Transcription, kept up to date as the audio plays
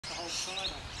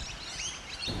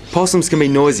Possums can be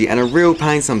noisy and a real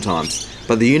pain sometimes,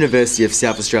 but the University of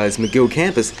South Australia's Magill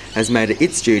campus has made it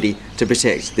its duty to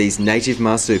protect these native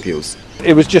marsupials.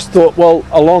 It was just thought, well,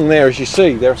 along there, as you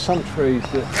see, there are some trees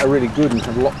that are really good and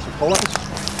have lots of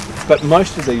hollows, but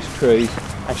most of these trees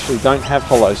actually don't have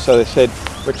hollows, so they said,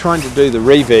 we're trying to do the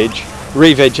re-veg.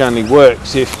 Re-veg only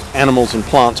works if animals and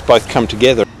plants both come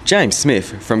together. James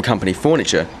Smith from Company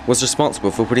Furniture was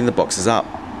responsible for putting the boxes up.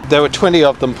 There were 20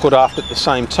 of them put up at the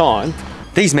same time.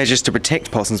 These measures to protect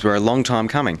possums were a long time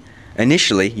coming.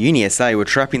 Initially, UniSA were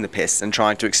trapping the pests and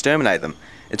trying to exterminate them.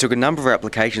 It took a number of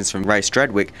applications from Ray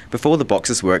Stradwick before the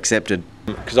boxes were accepted.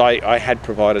 Because I had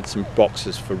provided some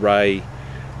boxes for Ray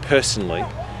personally,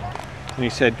 and he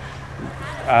said,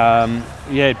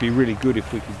 yeah, it'd be really good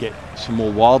if we could get some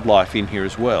more wildlife in here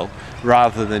as well,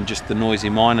 rather than just the noisy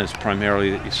miners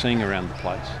primarily that you're seeing around the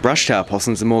place. Brush-tail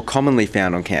possums are more commonly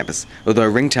found on campus, although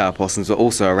ring-tail possums are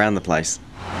also around the place.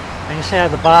 And you see how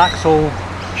the bark's all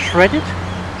shredded?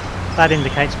 That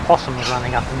indicates possums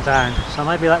running up and down, so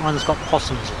maybe that one's got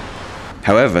possums.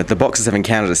 However, the boxes have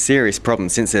encountered a serious problem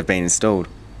since they've been installed.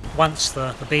 Once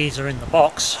the bees are in the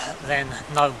box, then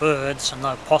no birds and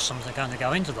no possums are going to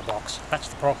go into the box. That's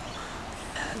the problem.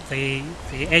 The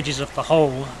edges of the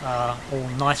hole are all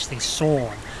nicely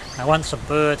sawn. Now once a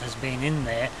bird has been in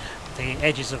there, the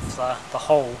edges of the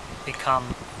hole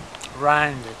become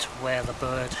rounded where the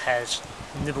bird has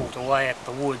nibbled away at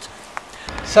the wood.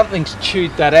 Something's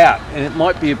chewed that out, and it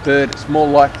might be a bird. It's more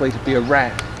likely to be a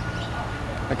rat.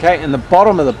 Okay, and the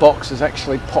bottom of the box has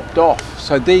actually popped off,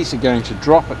 so these are going to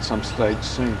drop at some stage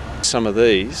soon. Some of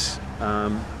these,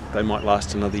 they might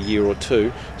last another year or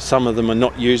two. Some of them are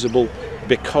not usable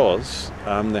because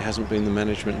there hasn't been the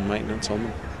management and maintenance on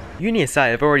them.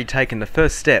 UniSA have already taken the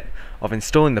first step of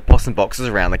installing the possum boxes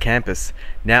around the campus.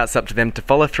 Now it's up to them to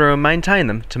follow through and maintain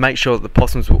them to make sure that the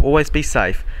possums will always be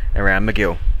safe around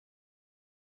Magill.